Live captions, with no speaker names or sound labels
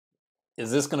Is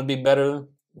this going to be better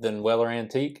than Weller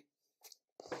Antique?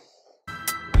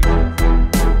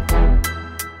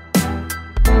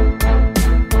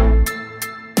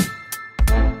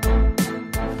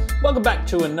 Welcome back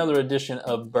to another edition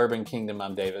of Bourbon Kingdom.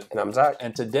 I'm David. And I'm Zach.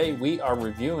 And today we are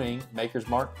reviewing Maker's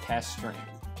Mark Cask Strength.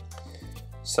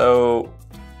 So,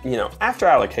 after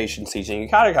allocation season, you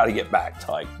kind of got to get back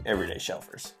to like everyday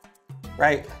shelfers,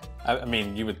 right? I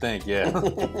mean, you would think, yeah.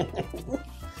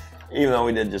 Even though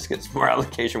we did just get some more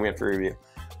allocation we have to review.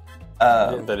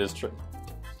 Yeah, that is true.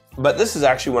 But this is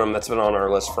actually one that's been on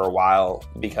our list for a while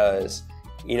because,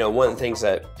 one of the things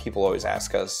that people always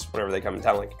ask us whenever they come in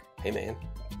town, like, hey man,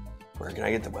 where can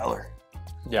I get the Weller?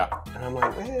 Yeah. And I'm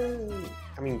like,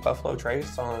 Buffalo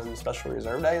Trace on Special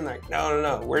Reserve Day? And they're like,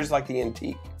 no, where's like the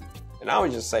antique? And I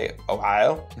would just say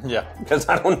Ohio. Yeah. Because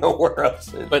I don't know where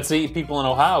else it is. But see, people in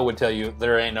Ohio would tell you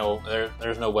there's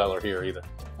no Weller here either.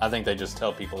 I think they just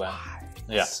tell people that.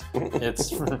 Yeah.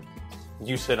 It's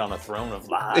you sit on a throne of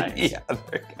lies. Yeah,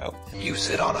 there you go. You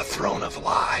sit on a throne of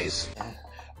lies.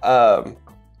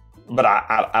 But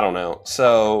I don't know.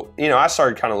 So, I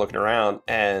started kind of looking around,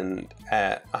 and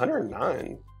at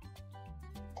 109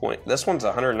 this one's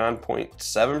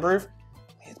 109.7 proof.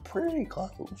 It's pretty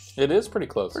close. It is pretty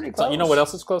close. Pretty So, close. you know what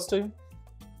else it's close to?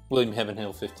 William Heaven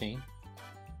Hill 15.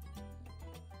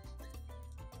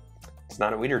 It's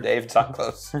not a weeder, Dave. It's not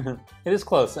close. It is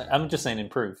close. I'm just saying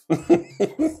improve.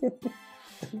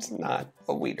 It's not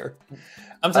a weeder.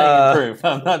 I'm saying improve.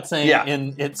 I'm not saying yeah.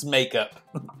 in its makeup.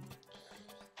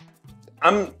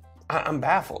 I'm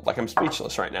baffled. Like, I'm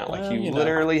speechless right now. Like, Well, you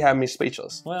literally have me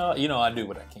speechless. Well, I do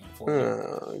what I can for you.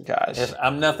 Oh, gosh.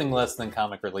 I'm nothing less than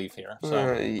comic relief here.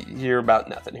 So. You're about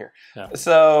nothing here. Yeah.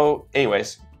 So,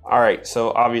 anyways. All right.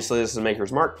 So, obviously, this is a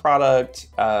Maker's Mark product.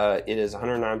 It is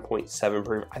 109.7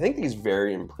 proof. I think these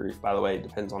vary in proof, by the way. It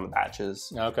depends on the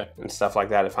batches Okay. and stuff like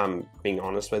that, if I'm being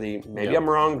honest with you. Maybe Yep. I'm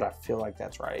wrong, but I feel like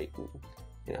that's right.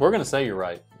 We're going to say you're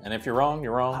right. And if you're wrong,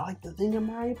 you're wrong. I like to think I'm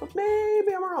right, but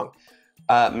maybe I'm wrong.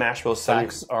 Mash bill,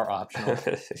 Facts are optional.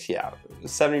 yeah,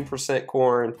 70%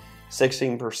 corn,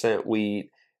 16% wheat,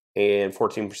 and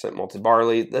 14% malted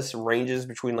barley. This ranges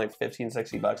between like $15 and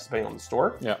 $60 depending on the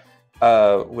store. Yeah.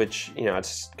 Which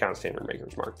it's kind of standard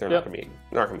Maker's Mark. They're Yep.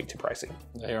 not gonna be too pricey.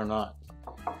 They are not.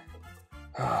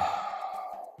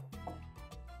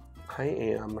 I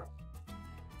am.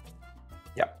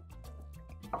 Yep.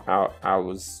 I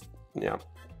was. Yeah.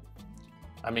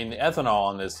 I mean, the ethanol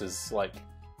on this is like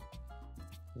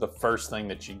the first thing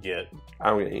that you get.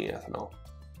 I'm gonna eat ethanol.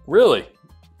 Really?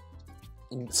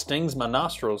 It stings my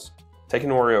nostrils. Take an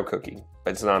Oreo cookie,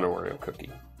 but it's not an Oreo cookie.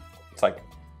 It's like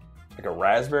a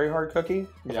raspberry hard cookie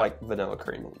with like vanilla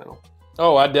cream in the middle.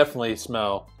 Oh, I definitely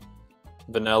smell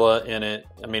vanilla in it.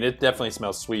 I mean, it definitely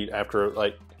smells sweet after,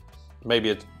 like, maybe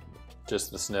it's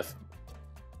just the sniff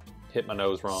hit my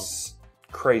nose wrong. It's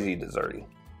crazy desserty.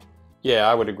 Yeah,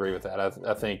 I would agree with that. I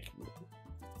think...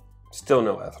 Still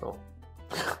no ethanol.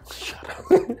 Shut up.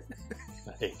 I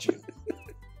hate you.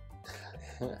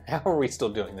 How are we still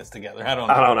doing this together? I don't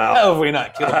know. How have we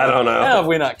not killed I don't know. How have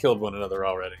we not killed one another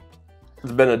already?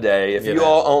 It's been a day. If you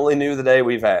all only knew the day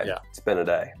we've had, it's been a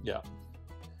day. Yeah.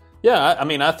 Yeah, I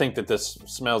mean, I think that this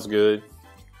smells good.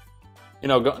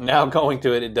 Now going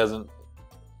to it, it doesn't...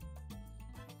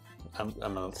 I'm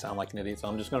going to sound like an idiot, so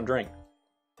I'm just going to drink.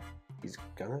 He's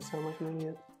going to sound like an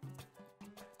idiot?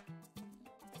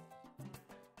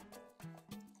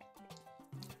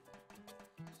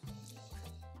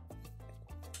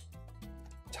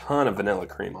 Ton of vanilla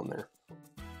cream on there.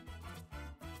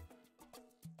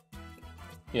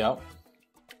 Yeah.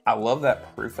 I love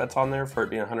that proof that's on there for it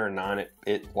being 109.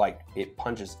 It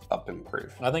punches up in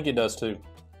proof. I think it does too.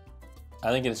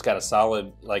 I think it's got a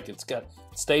solid, it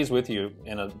stays with you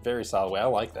in a very solid way. I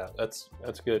like that. That's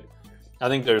good. I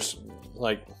think there's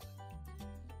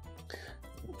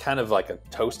kind of like a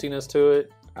toastiness to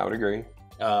it. I would agree.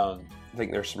 I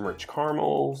think there's some rich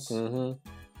caramels. Mm-hmm.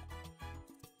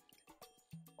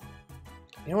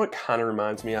 You know what it kind of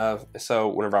reminds me of? So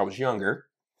whenever I was younger,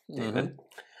 David,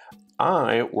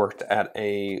 I worked at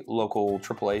a local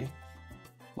AAA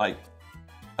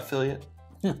affiliate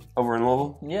over in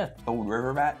Louisville. Yeah. Old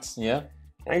River Vats. Yeah.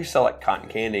 And I used to sell cotton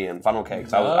candy and funnel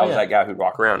cakes. I was yeah. that guy who'd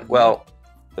walk around. Well,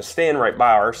 the stand right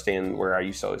by our stand where I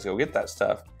used to always go get that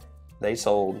stuff, they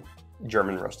sold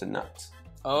German roasted nuts.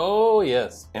 Oh,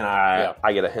 yes. And I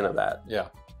get a hint of that. Yeah.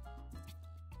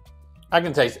 I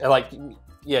can taste,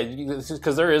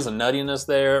 because there is a nuttiness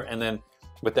there, and then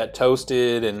with that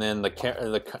toasted, and then the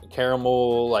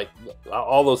caramel,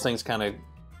 all those things kind of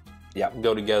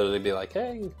go together. They'd be like,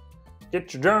 hey,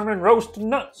 get your German roasted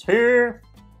nuts here.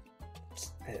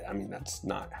 I mean, that's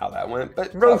not how that went,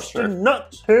 but Roasted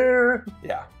nuts here.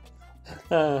 Yeah.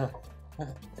 Uh,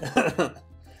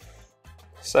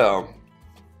 So,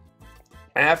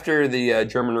 after the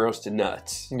German roasted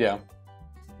nuts, yeah.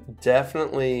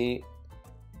 definitely,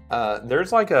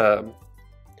 there's like a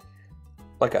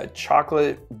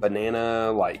chocolate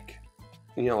banana, like,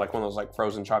 you know, like one of those like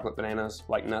frozen chocolate bananas,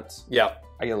 like nuts. Yeah.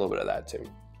 I get a little bit of that too.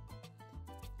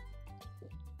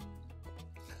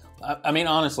 I mean,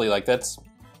 honestly, like that's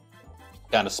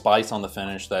got a spice on the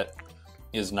finish that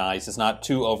is nice. It's not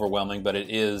too overwhelming, but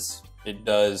it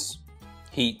does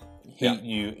heat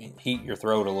your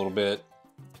throat a little bit,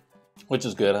 which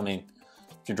is good. I mean,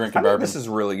 if you're drinking bourbon, this is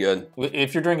really good.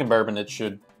 If you're drinking bourbon, it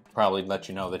should probably let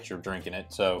you know that you're drinking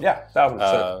it. So Yeah,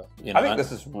 1,000%. you know, I think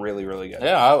this is really, really good.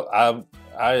 Yeah,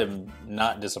 I am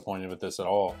not disappointed with this at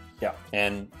all. Yeah.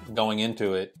 And going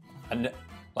into it, I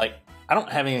don't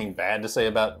have anything bad to say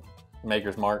about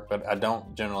Maker's Mark, but I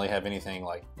don't generally have anything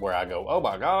like where I go, oh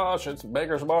my gosh, it's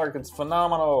Maker's Mark, it's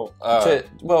phenomenal.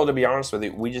 To be honest with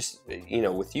you, we just, you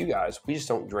know, with you guys, we just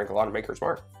don't drink a lot of Maker's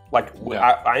Mark. Like,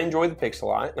 I enjoy the picks a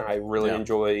lot, and I really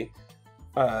enjoy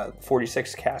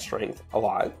 46 cast strength a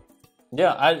lot.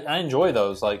 Yeah, I enjoy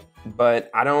those. Like, but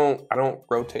I don't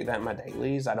rotate that in my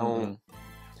dailies. I don't.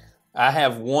 I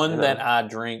have one that I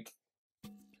drink.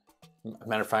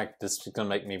 Matter of fact, this is gonna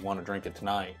make me want to drink it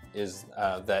tonight. Is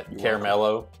that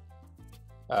Caramello?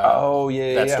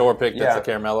 That store pick. That's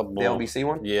the Caramello. The LBC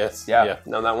one. Yes. Yeah.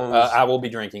 No, that one. Was, I will be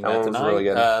drinking that tonight. Really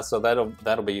good. So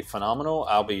that'll be phenomenal.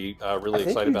 I'll be really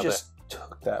excited about that. You just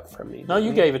took that from me. No,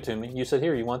 you gave it to me. You said,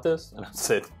 "Here, you want this?" And I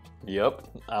said, "Yep,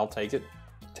 I'll take it."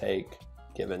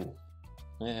 Given.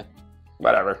 Yeah.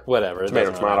 Whatever.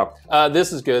 Tomato.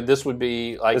 This is good. This would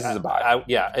be like this is a buy.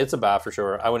 Yeah, it's a buy for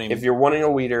sure. I wouldn't even. If you're wanting a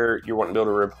weeder, you're wanting to be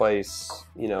able to replace,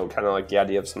 you know, kind of like the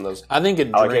idea of some of those. I think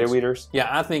it allocated drinks, weeders. Yeah,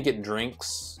 I think it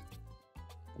drinks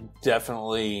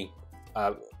definitely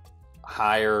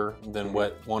higher than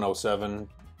what 107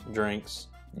 drinks.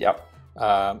 Yep.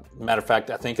 Matter of fact,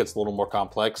 I think it's a little more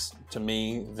complex to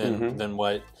me than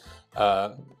what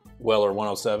Weller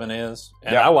 107 is.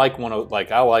 And I like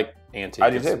I like antique. I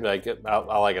do too. Like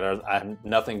I like it. I have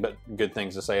nothing but good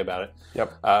things to say about it.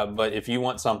 Yep. But if you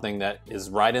want something that is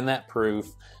right in that proof,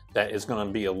 that is going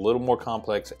to be a little more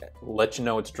complex, let you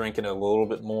know it's drinking a little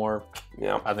bit more.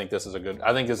 Yeah. I think this is a good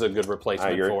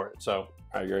replacement for it. So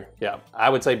I agree. Yeah, I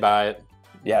would say buy it.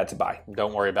 Yeah, it's a buy.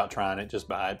 Don't worry about trying it. Just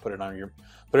buy it. Put it on your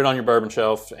bourbon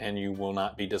shelf, and you will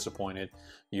not be disappointed.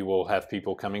 You will have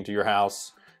people coming to your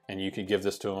house, and you can give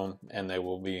this to them, and they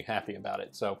will be happy about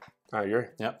it. So I agree.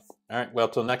 Yep. All right. Well,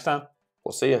 till next time.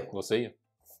 We'll see you. We'll see you.